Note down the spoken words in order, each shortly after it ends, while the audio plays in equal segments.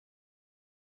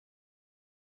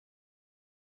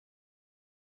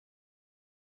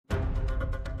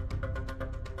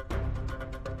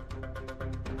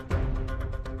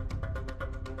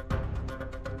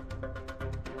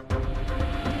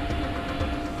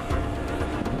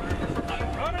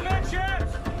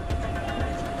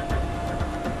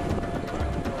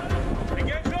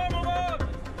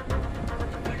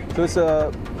So it's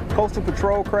a coastal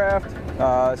patrol craft.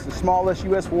 It's the smallest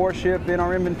U.S. warship in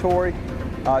our inventory.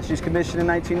 She's commissioned in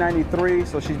 1993,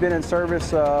 so she's been in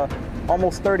service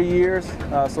almost 30 years.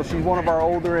 So she's one of our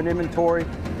older in inventory.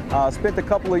 Spent a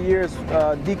couple of years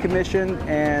decommissioned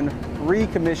and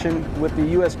recommissioned with the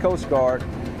U.S. Coast Guard,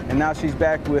 and now she's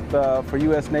back with for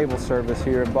U.S. Naval service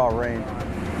here in Bahrain.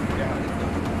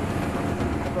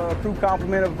 A crew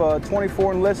complement of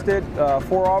 24 enlisted,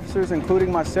 4 officers,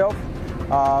 including myself.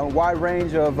 Wide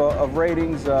range of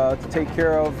ratings to take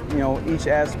care of, each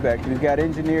aspect. We've got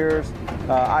engineers,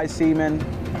 seamen,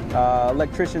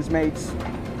 electricians mates,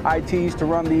 ITs to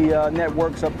run the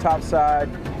networks up topside,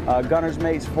 gunners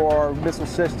mates for missile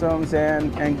systems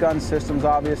and gun systems,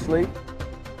 obviously.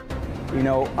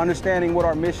 Understanding what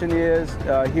our mission is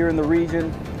here in the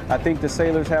region, I think the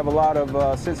sailors have a lot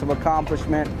of sense of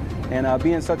accomplishment, and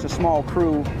being such a small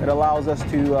crew, it allows us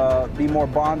to be more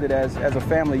bonded as a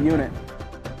family unit.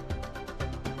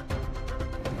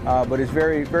 But it's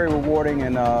very, very rewarding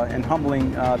and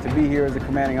humbling to be here as a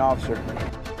commanding officer.